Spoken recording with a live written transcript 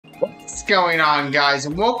What's going on, guys,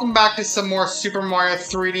 and welcome back to some more Super Mario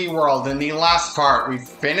 3D World. In the last part, we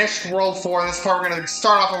finished World 4. In this part, we're going to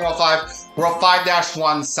start off on World 5. World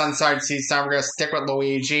 5-1, Sunside Seaside. We're going to stick with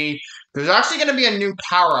Luigi. There's actually going to be a new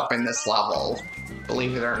power-up in this level,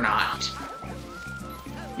 believe it or not.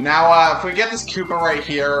 Now, if we get this Koopa right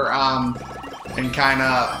here, and kind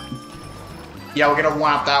of... Yeah, we're going to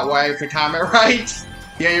one-up that way if we time it right.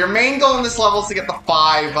 Yeah, your main goal in this level is to get the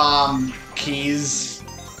 5, keys.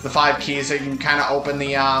 The 5 keys, so you can kind of open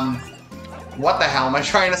the, what the hell am I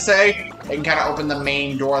trying to say? You can kind of open the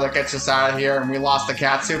main door that gets us out of here, and we lost the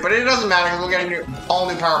cat suit, but it doesn't matter, we'll get a all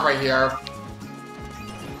new power up right here.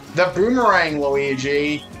 The Boomerang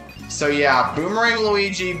Luigi. So yeah, Boomerang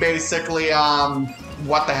Luigi basically,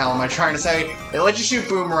 what the hell am I trying to say? It lets you shoot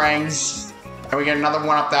boomerangs, and we get another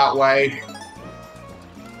one up that way.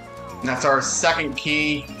 And that's our second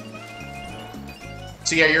key.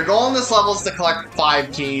 So yeah, your goal in this level is to collect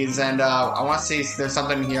 5 keys, and I want to see if there's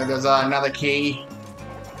something here. There's another key.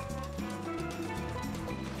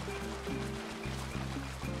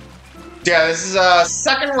 Yeah, this is a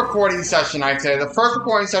second recording session, I'd say. The first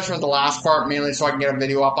recording session was the last part, mainly so I can get a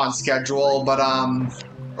video up on schedule, but,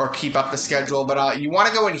 or keep up the schedule, but, you want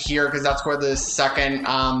to go in here, because that's where the second,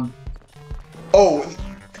 oh,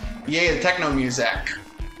 yeah, the techno music.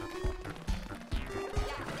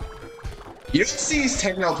 You don't see these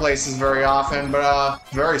techno places very often, but,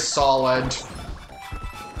 very solid.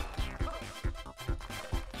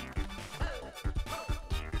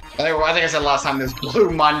 I think I said last time there's Blue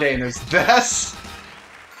Monday and there's this.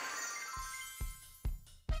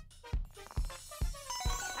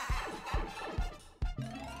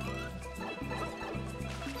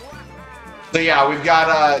 So yeah, we've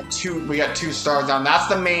got, we got 2 stars down. That's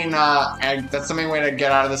the main, that's the main way to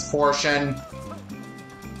get out of this portion.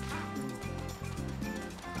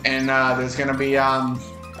 And there's gonna be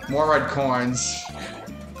more red coins.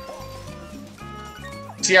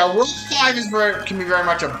 So yeah, World 5 is can be very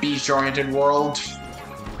much a beach-oriented world.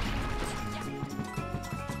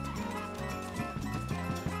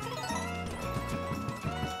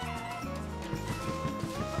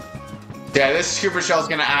 Yeah, this Koopa Shell's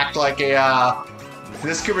gonna act like a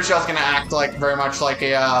very much like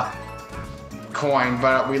a coin,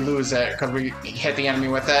 but we lose it because we hit the enemy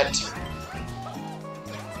with it.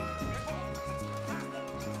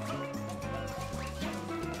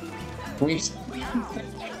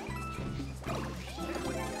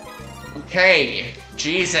 Okay,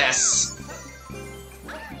 Jesus.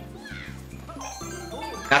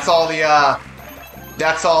 That's all the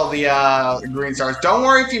green stars. Don't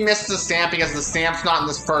worry if you missed the stamp, because the stamp's not in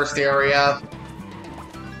this first area.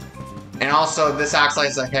 And also, this acts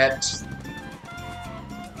like a hit.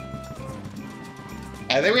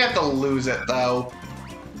 I think we have to lose it, though.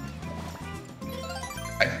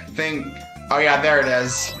 I think... Oh yeah, there it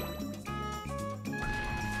is.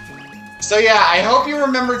 So yeah, I hope you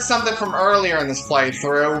remembered something from earlier in this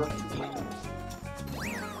playthrough.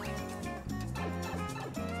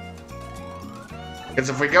 Because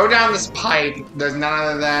if we go down this pipe, there's none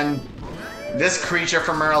other than this creature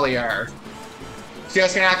from earlier. So yeah,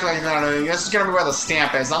 it's gonna act like this is gonna be where the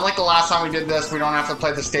stamp is. Unlike the last time we did this, we don't have to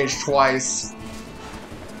play the stage twice.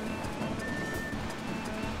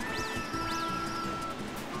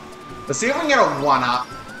 Let's see if we can get a 1-up.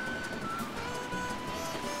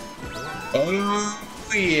 Oh,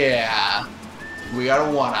 yeah. We got a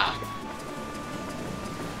 1-up.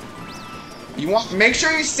 Make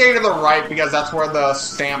sure you stay to the right, because that's where the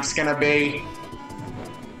stamp's gonna be.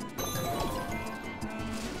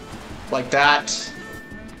 Like that.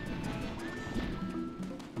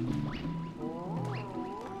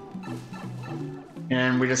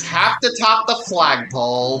 And we just have to top the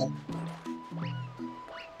flagpole.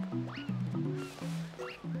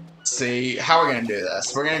 See how we're gonna do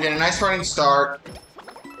this. We're gonna get a nice running start.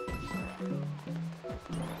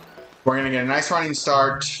 We're gonna get a nice running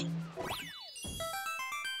start.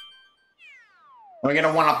 We're gonna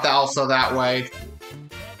 1-up also that way.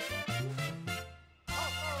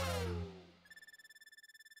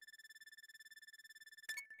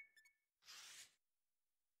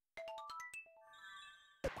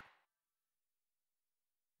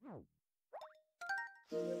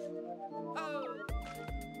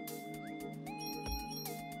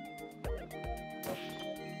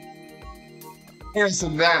 Here's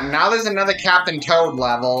that. Now there's another Captain Toad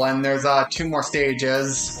level, and there's 2 more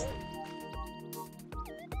stages.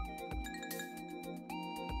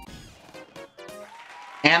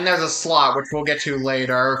 And there's a slot, which we'll get to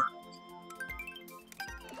later.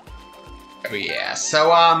 Oh yeah, so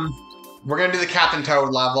we're gonna do the Captain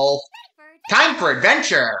Toad level. Time for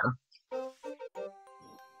adventure!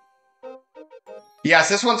 Yes,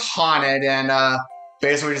 this one's haunted, and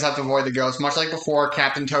basically we just have to avoid the ghosts. Much like before,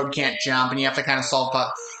 Captain Toad can't jump, and you have to kind of solve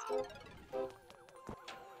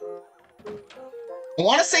I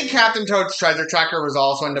want to say Captain Toad's Treasure Tracker was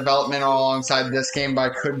also in development alongside this game,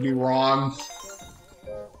 but I could be wrong.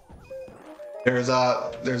 There's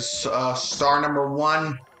star number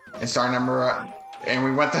 1 and star number, and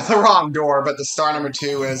we went to the wrong door, but the star number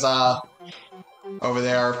 2 is over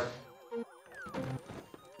there.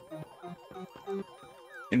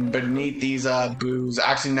 And beneath these boos.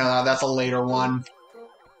 Actually, no, that's a later one.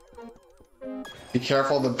 Be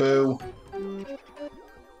careful of the boo.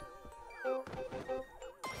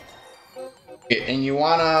 And you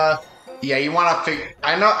wanna... Yeah, you wanna figure...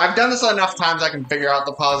 I know, I've done this enough times I can figure out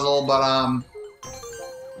the puzzle, but,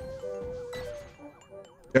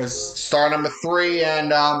 there's star number 3,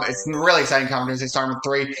 and, it's really exciting competition. Star number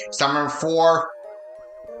 3, star number 4.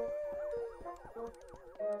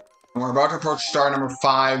 And we're about to approach star number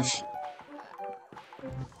 5.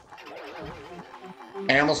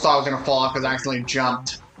 I almost thought I was gonna fall off because I accidentally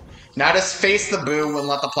jumped. Now just face the boo and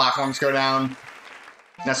let the platforms go down.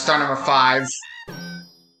 That's star number 5.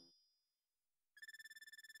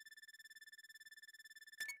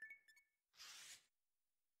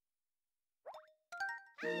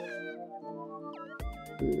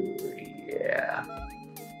 Yeah.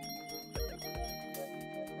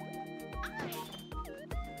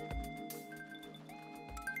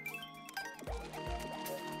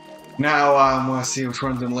 Now, let's see which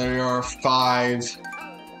ones in later are. 5.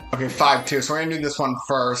 Okay, 5 too. So we're gonna do this one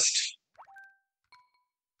first.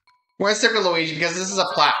 We're gonna stick with Luigi because this is a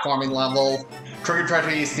platforming level. Trick or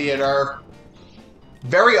Treachery's Theater.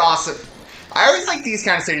 Very awesome. I always like these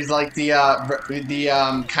kind of stages, like the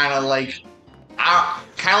kind of like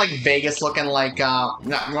Vegas looking, like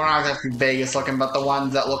not exactly Vegas looking, but the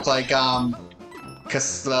ones that look like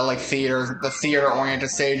cause like the theater oriented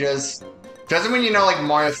stages. Doesn't mean, you know, like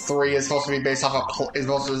Mario 3 is supposed to be based off a is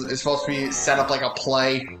supposed to be set up like a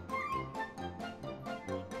play.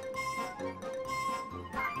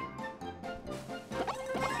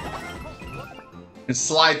 Just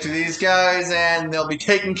slide through these guys and they'll be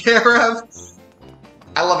taken care of.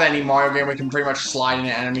 I love any Mario game we can pretty much slide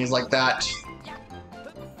into enemies like that.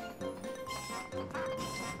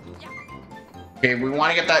 Okay, we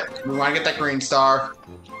want to get that green star.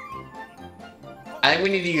 I think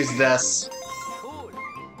we need to use this.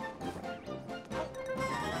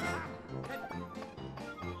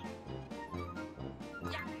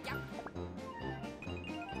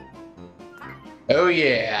 Oh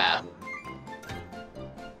yeah.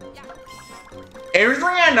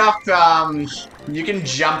 Interestingly enough, you can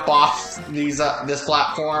jump off these this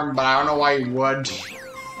platform, but I don't know why you would.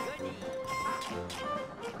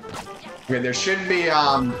 Okay, there should be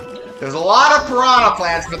there's a lot of piranha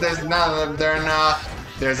plants, but there's none of them. They're not.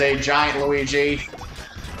 There's a giant Luigi.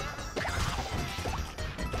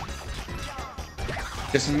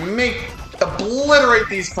 Just obliterate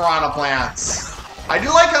these piranha plants. I do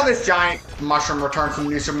like how this giant mushroom returned from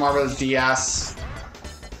New Super Mario Bros. DS.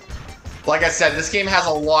 Like I said, this game has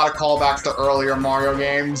a lot of callbacks to earlier Mario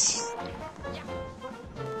games.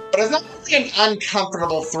 But it's not really an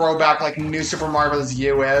uncomfortable throwback like New Super Mario Bros.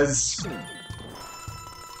 U is.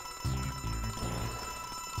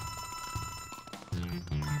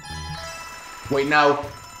 Wait, no.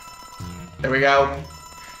 There we go.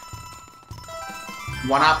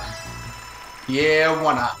 1 up. Yeah,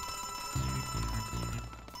 1 up.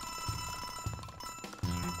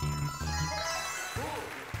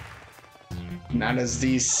 And that is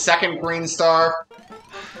the second green star.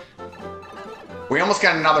 We almost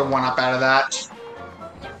got another 1 up out of that.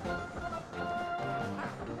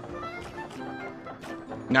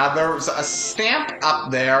 Now there's a stamp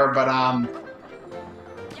up there, but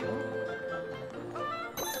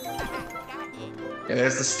yeah,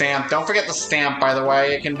 there's the stamp. Don't forget the stamp, by the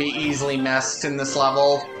way. It can be easily missed in this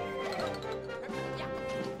level.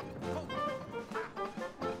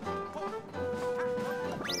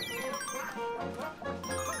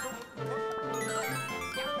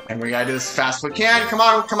 And we gotta do this as fast as we can. Come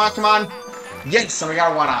on, come on, come on. Yes, and we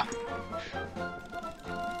got a 1 up.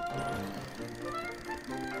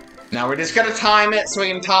 Now we're just gonna time it so we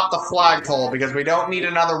can top the flagpole because we don't need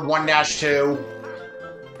another 1-2.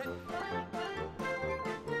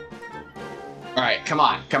 Alright, come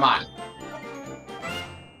on, come on.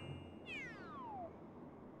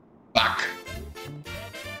 Fuck.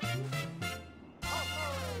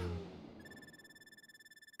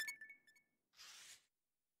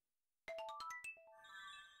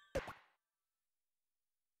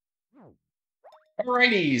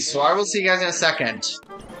 Alrighty, so I will see you guys in a second.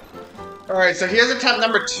 Alright, so here's attempt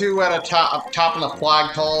number 2 at up top on the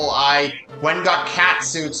flagpole. I went and got cat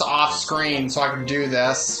suits off screen so I can do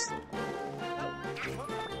this.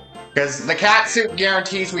 Because the cat suit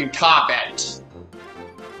guarantees we top it.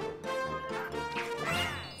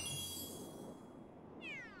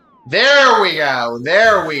 There we go!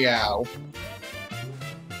 There we go!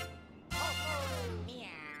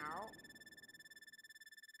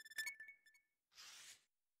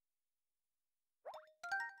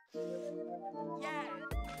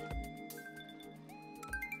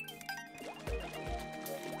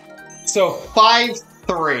 So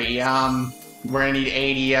 5-3, we're gonna need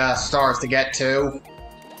 80 stars to get to.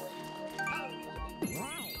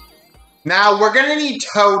 Now we're gonna need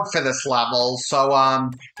Toad for this level,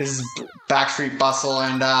 so this is Backstreet Bustle,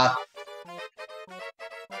 and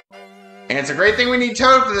it's a great thing we need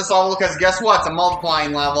Toad for this level, because guess what? It's a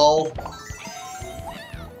multiplying level.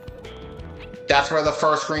 That's where the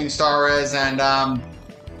first green star is, and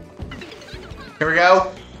here we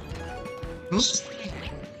go.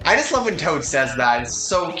 I just love when Toad says that. It's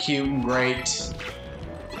so cute and great.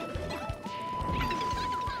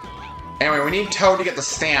 Anyway, we need Toad to get the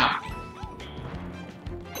stamp.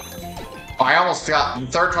 Oh, I almost got... The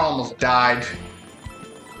third one almost died.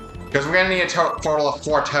 Because we're gonna need a total of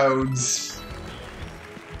 4 Toads.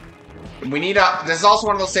 We need a... This is also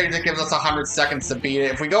one of those stages that gives us 100 seconds to beat it.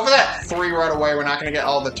 If we go for that 3 right away, we're not gonna get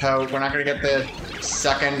all the Toad. We're not gonna get the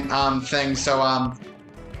second thing, so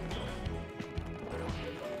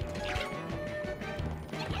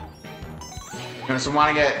so we want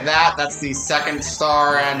to get that. That's the second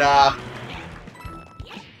star, and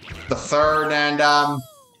the third, and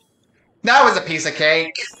that was a piece of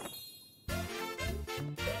cake.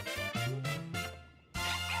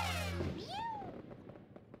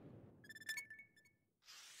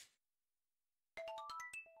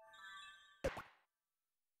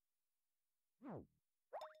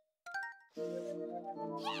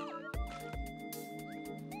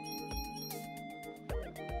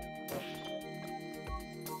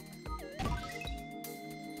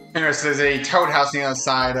 Anyway, so there's a Toad house on the other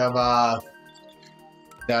side of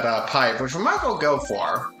that pipe, which we might as well go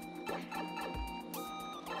for.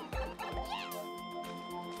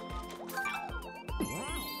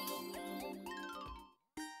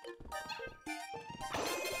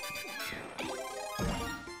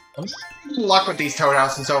 I'm just having luck with these Toad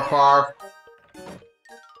houses so far.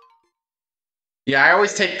 Yeah, I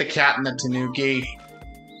always take the cat and the Tanuki.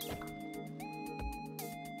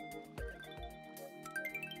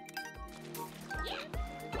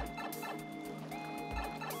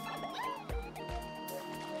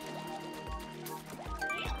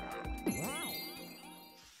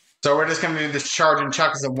 So we're just gonna do this charge and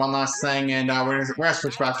chuck as a one last thing, and we're gonna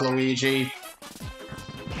switch back to Luigi.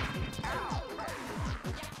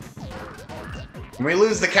 And we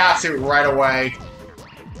lose the cat suit right away.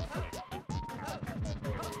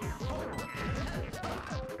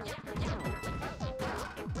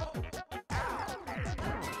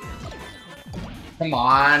 Come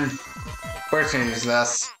on. We're just gonna use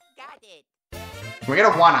this. We get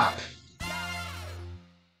a 1-up.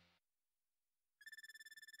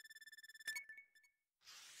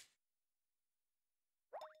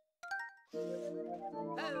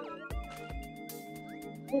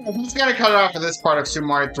 I'm just gonna cut it off for this part of Super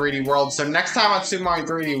Mario 3D World. So next time on Super Mario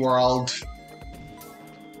 3D World,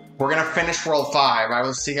 we're gonna finish World 5. I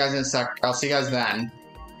will see you guys in a sec. I'll see you guys then.